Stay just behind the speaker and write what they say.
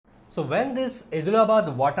So when this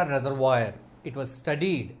Edulabad water reservoir, it was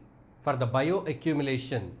studied for the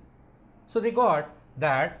bioaccumulation. So they got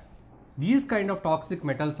that these kind of toxic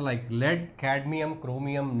metals like lead, cadmium,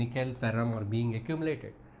 chromium, nickel, ferrum are being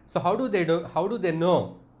accumulated. So how do they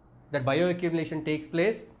know that bioaccumulation takes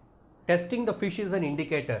place? Testing the fish is an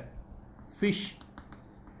indicator. Fish,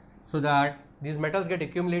 so that these metals get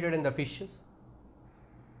accumulated in the fishes.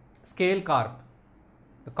 Scale carp,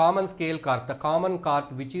 the common scale carp, the common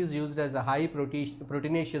carp which is used as a high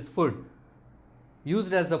proteinaceous food,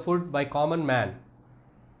 used as a food by common man.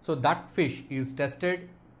 So that fish is tested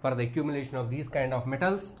for the accumulation of these kind of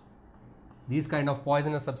metals, these kind of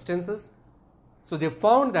poisonous substances. So they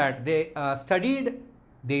found that they studied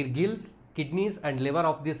their gills, kidneys and liver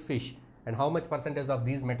of this fish and how much percentage of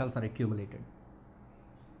these metals are accumulated.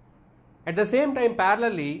 At the same time,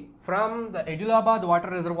 parallelly, from the Edulabad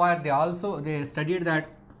water reservoir, they studied that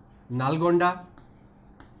Nalgonda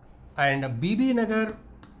and BB Nagar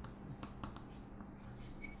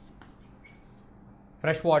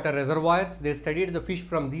freshwater reservoirs. They studied the fish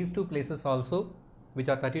from these two places also, which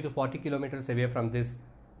are 30 to 40 kilometers away from this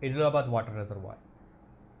Edulabad water reservoir.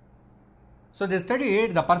 So they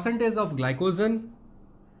studied the percentage of glycogen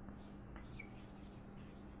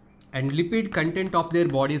and lipid content of their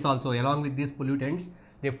bodies also along with these pollutants.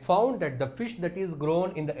 They found that the fish that is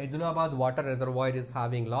grown in the Edulabad water reservoir is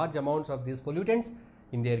having large amounts of these pollutants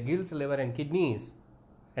in their gills, liver and kidneys,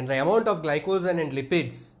 and the amount of glycogen and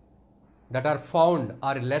lipids that are found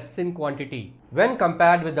are less in quantity when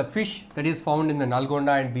compared with the fish that is found in the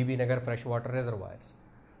Nalgonda and BB Nagar freshwater reservoirs.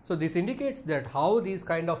 So this indicates that how these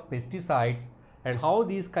kind of pesticides and how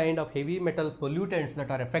these kind of heavy metal pollutants that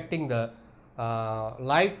are affecting the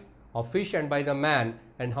life of fish and by the man,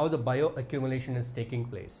 and how the bioaccumulation is taking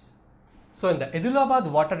place. So in the Edulabad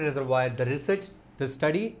water reservoir, the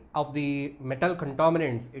study of the metal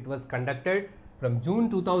contaminants, it was conducted from June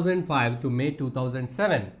 2005 to May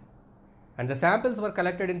 2007. And the samples were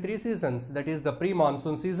collected in 3 seasons, that is the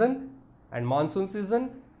pre-monsoon season and monsoon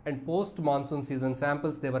season and post-monsoon season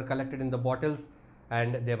samples. They were collected in the bottles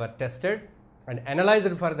and they were tested and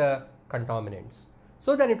analyzed for the contaminants.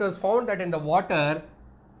 So then it was found that in the water,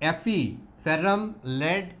 Fe, ferrum,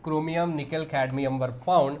 lead, chromium, nickel, cadmium were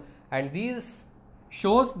found, and these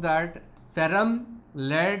shows that ferrum,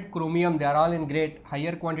 lead, chromium, they are all in great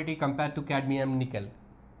higher quantity compared to cadmium, nickel.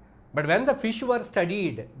 But when the fish were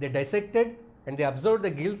studied, they dissected and they observed the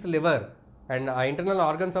gills, liver and internal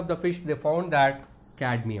organs of the fish, they found that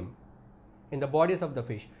cadmium in the bodies of the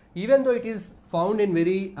fish. Even though it is found in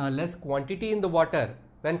very less quantity in the water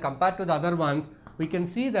when compared to the other ones, we can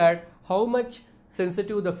see that how much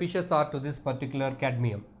sensitive the fishes are to this particular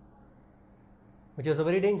cadmium, which is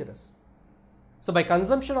very dangerous. So by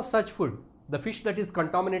consumption of such food, the fish that is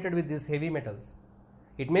contaminated with these heavy metals,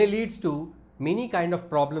 it may leads to many kind of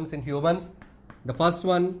problems in humans. The first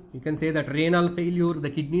one, you can say that renal failure, the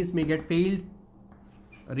kidneys may get failed,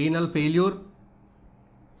 renal failure,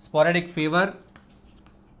 sporadic fever,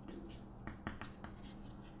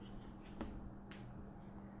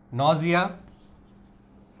 nausea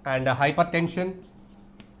and hypertension,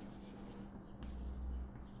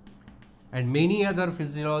 and many other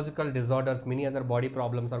physiological disorders, many other body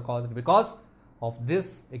problems are caused because of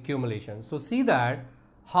this accumulation. So see that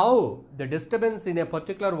how the disturbance in a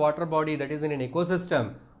particular water body, that is in an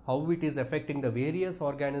ecosystem, how it is affecting the various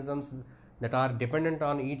organisms that are dependent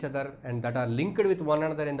on each other and that are linked with one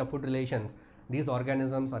another in the food relations. These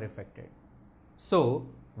organisms are affected. So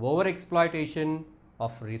over exploitation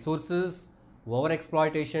of resources, over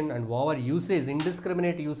exploitation and over usage,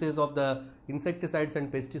 indiscriminate usage of the insecticides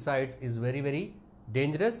and pesticides is very, very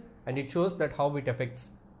dangerous, and it shows that how it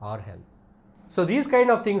affects our health. So these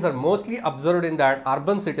kind of things are mostly observed in that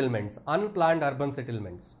urban settlements, unplanned urban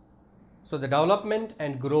settlements. So the development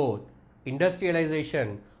and growth,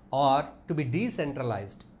 industrialization are to be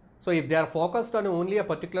decentralized. So if they are focused on only a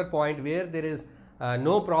particular point where there is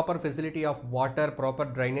no proper facility of water, proper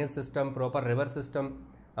drainage system, proper river system,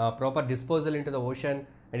 proper disposal into the ocean,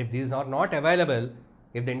 and if these are not available,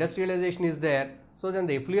 if the industrialization is there, so then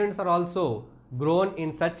the effluents are also grown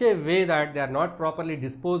in such a way that they are not properly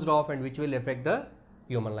disposed of and which will affect the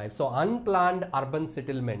human life. So unplanned urban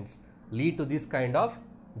settlements lead to this kind of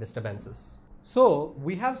disturbances. So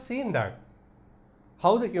we have seen that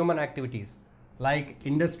how the human activities like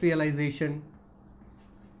industrialization,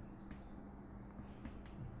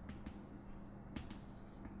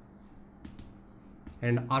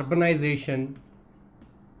 and urbanization,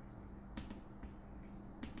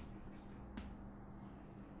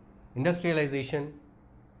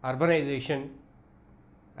 urbanization,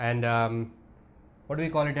 and what do we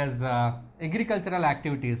call it as agricultural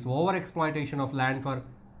activities, over exploitation of land for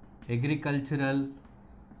agricultural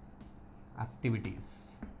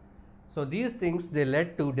activities. So these things, they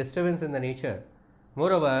led to disturbance in the nature.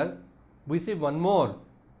 Moreover, we see one more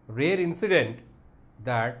rare incident,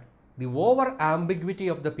 that the over ambiguity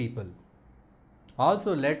of the people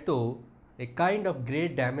also led to a kind of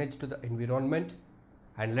great damage to the environment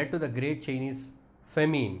and led to the great Chinese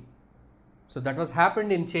famine. So that was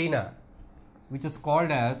happened in China, which is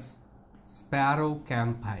called as Sparrow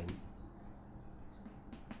Campaign.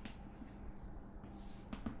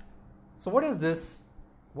 So what is this?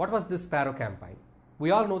 What was this Sparrow Campaign?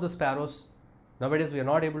 We all know the sparrows. Nowadays we are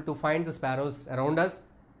not able to find the sparrows around us,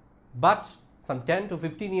 but some 10 to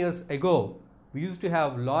 15 years ago, we used to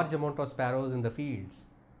have large amount of sparrows in the fields,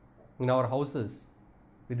 in our houses.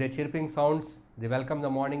 With their chirping sounds, they welcome the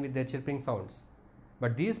morning with their chirping sounds.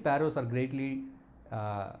 But these sparrows are greatly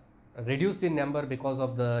reduced in number because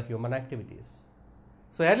of the human activities.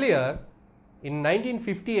 So earlier, in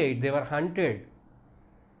 1958, they were hunted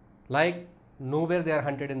like nowhere they are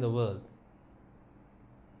hunted in the world.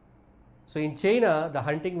 So in China, the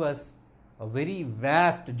hunting was very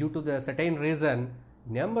vast. Due to the certain reason,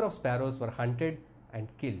 number of sparrows were hunted and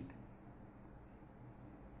killed.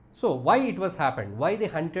 So why it was happened? Why they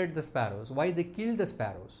hunted the sparrows? Why they killed the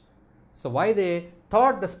sparrows? So why they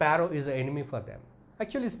thought the sparrow is an enemy for them?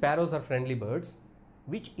 Actually, sparrows are friendly birds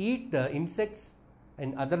which eat the insects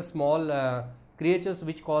and other small creatures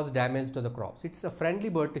which cause damage to the crops. It's a friendly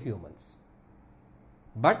bird to humans.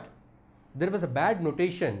 But there was a bad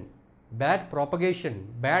notation, bad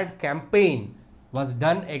propagation, bad campaign was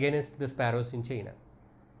done against the sparrows in China.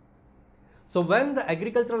 So when the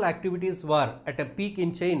agricultural activities were at a peak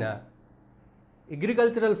in China,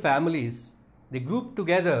 agricultural families, they grouped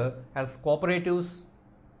together as cooperatives.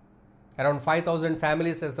 Around 5,000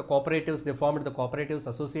 families as the cooperatives, they formed the cooperatives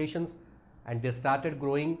associations, and they started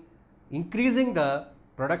growing, increasing the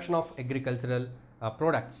production of agricultural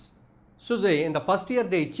products. So they, in the first year,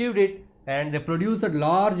 they achieved it, and they produced a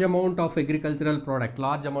large amount of agricultural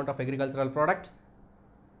product,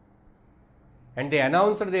 and they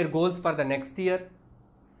announced their goals for the next year.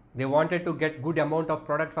 They wanted to get good amount of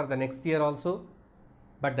product for the next year also.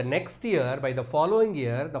 But the next year, by the following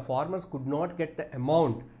year, the farmers could not get the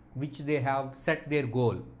amount which they have set their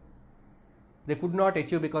goal. They could not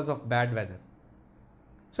achieve because of bad weather.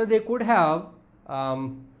 So they could have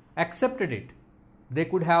accepted it. They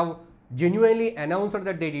could have genuinely announced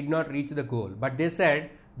that they did not reach the goal, but they said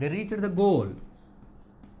they reached the goal.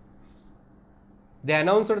 They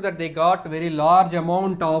announced that they got very large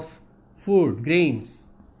amount of food, grains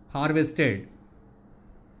harvested.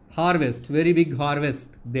 Harvest, very big harvest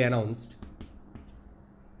they announced.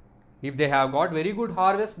 If they have got very good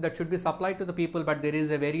harvest, that should be supplied to the people, but there is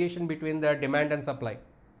a variation between the demand and supply.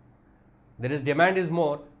 There is demand is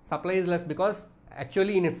more, supply is less, because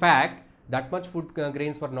actually in fact that much food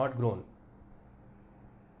grains were not grown.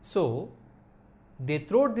 So they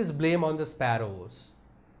threw this blame on the sparrows.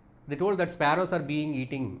 They told that sparrows are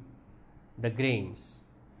eating the grains.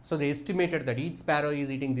 So they estimated that each sparrow is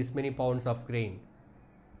eating this many pounds of grain.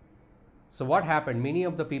 So what happened? Many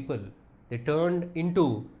of the people, they turned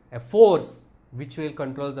into a force which will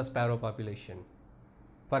control the sparrow population.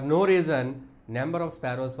 For no reason, number of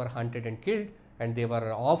sparrows were hunted and killed, and they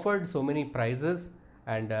were offered so many prizes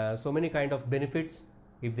and so many kind of benefits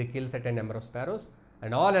if they kill certain number of sparrows.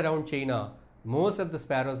 And all around China, most of the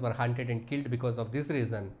sparrows were hunted and killed because of this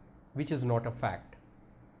reason, which is not a fact.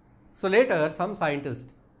 So later, some scientists,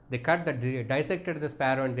 they dissected the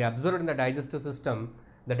sparrow, and they observed in the digestive system.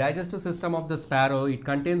 The digestive system of the sparrow, it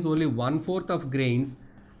contains only 1/4 of grains,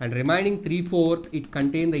 and remaining 3/4 it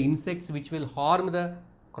contains the insects which will harm the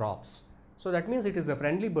crops. So that means it is a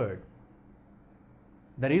friendly bird.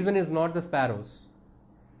 The reason is not the sparrows.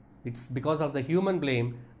 It's because of the human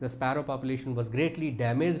blame, the sparrow population was greatly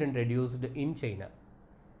damaged and reduced in China.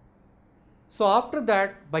 So after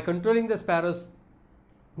that, by controlling the sparrows,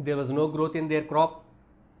 there was no growth in their crop.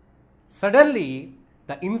 Suddenly,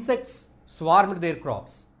 the insects swarmed their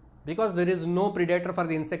crops because there is no predator for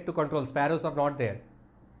the insect to control. Sparrows are not there.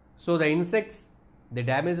 So the insects, they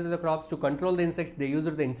damaged the crops. To control the insects, they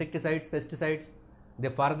used the insecticides, pesticides. They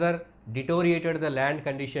further deteriorated the land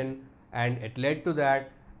condition, and it led to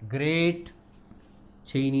that great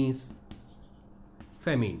Chinese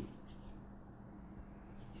famine.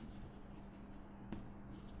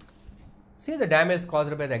 See the damage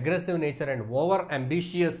caused by the aggressive nature and over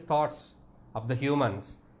ambitious thoughts of the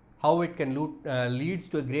humans, how it can leads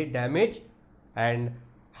to a great damage, and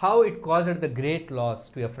how it caused the great loss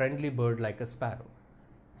to a friendly bird like a sparrow.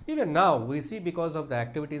 Even now we see, because of the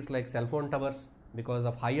activities like cell phone towers, because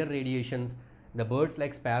of higher radiations. The birds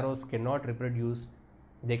like sparrows cannot reproduce,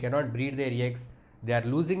 they cannot breed their eggs, they are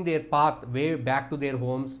losing their path way back to their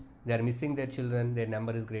homes, they are missing their children, their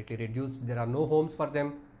number is greatly reduced, there are no homes for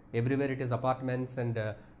them, everywhere it is apartments and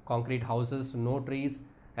concrete houses, no trees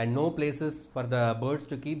and no places for the birds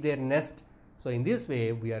to keep their nest. So in this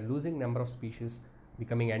way we are losing number of species,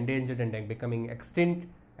 becoming endangered and becoming extinct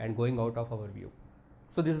and going out of our view.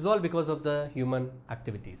 So this is all because of the human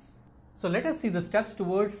activities. So let us see the steps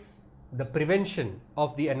towards the prevention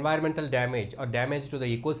of the environmental damage or damage to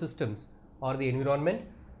the ecosystems or the environment.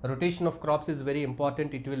 Rotation of crops is very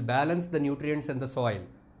important. It will balance the nutrients in the soil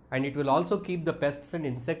and it will also keep the pests and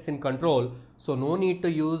insects in control. So no need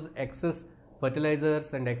to use excess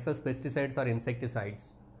fertilizers and excess pesticides or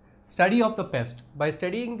insecticides. Study of the pest. By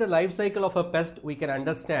studying the life cycle of a pest, we can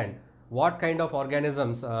understand what kind of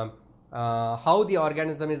organisms, how the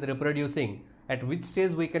organism is reproducing, at which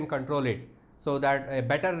stage we can control it. So that a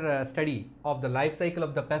better study of the life cycle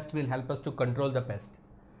of the pest will help us to control the pest.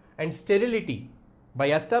 And sterility.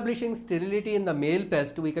 By establishing sterility in the male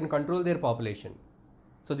pest, we can control their population.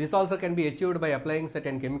 So this also can be achieved by applying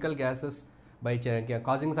certain chemical gases, by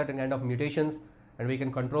causing certain kind of mutations, and we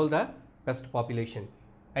can control the pest population.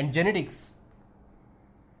 And genetics.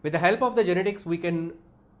 With the help of the genetics, we can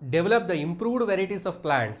develop the improved varieties of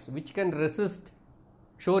plants which can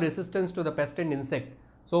show resistance to the pest and insect.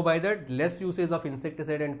 So by that, less usage of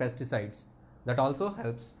insecticide and pesticides, that also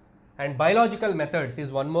helps. And biological methods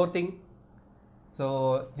is one more thing.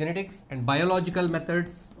 So genetics and biological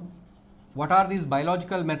methods. What are these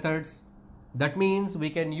biological methods? That means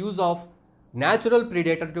we can use of natural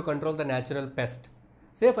predator to control the natural pest.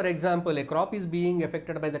 Say for example, a crop is being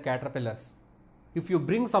affected by the caterpillars. If you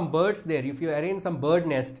bring some birds there, if you arrange some bird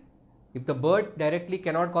nest, if the bird directly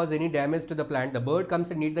cannot cause any damage to the plant, the bird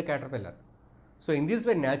comes and eats the caterpillar. So in this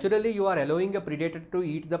way, naturally you are allowing a predator to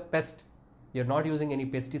eat the pest. You are not using any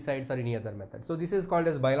pesticides or any other method. So this is called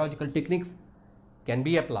as biological techniques, can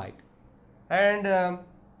be applied. And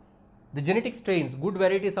the genetic strains, good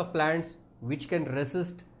varieties of plants which can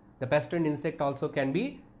resist the pest and insect also can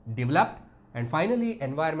be developed. And finally,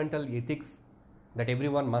 environmental ethics that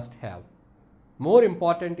everyone must have. More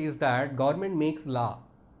important is that government makes law,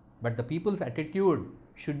 but the people's attitude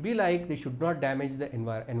should be like they should not damage the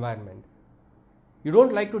environment. You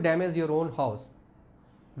don't like to damage your own house,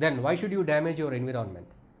 then why should you damage your environment?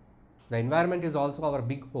 The environment is also our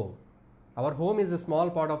big home. Our home is a small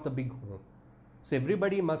part of the big home. So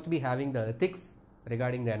everybody must be having the ethics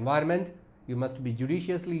regarding the environment. You must be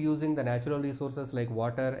judiciously using the natural resources like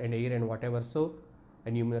water and air and whatever so,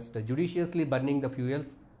 and you must judiciously burning the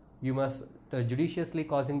fuels. You must judiciously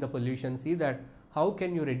causing the pollution. See that how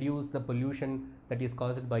can you reduce the pollution that is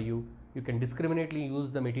caused by you. You can discriminately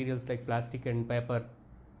use the materials like plastic and paper.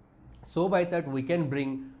 So by that we can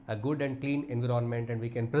bring a good and clean environment and we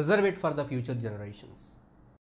can preserve it for the future generations.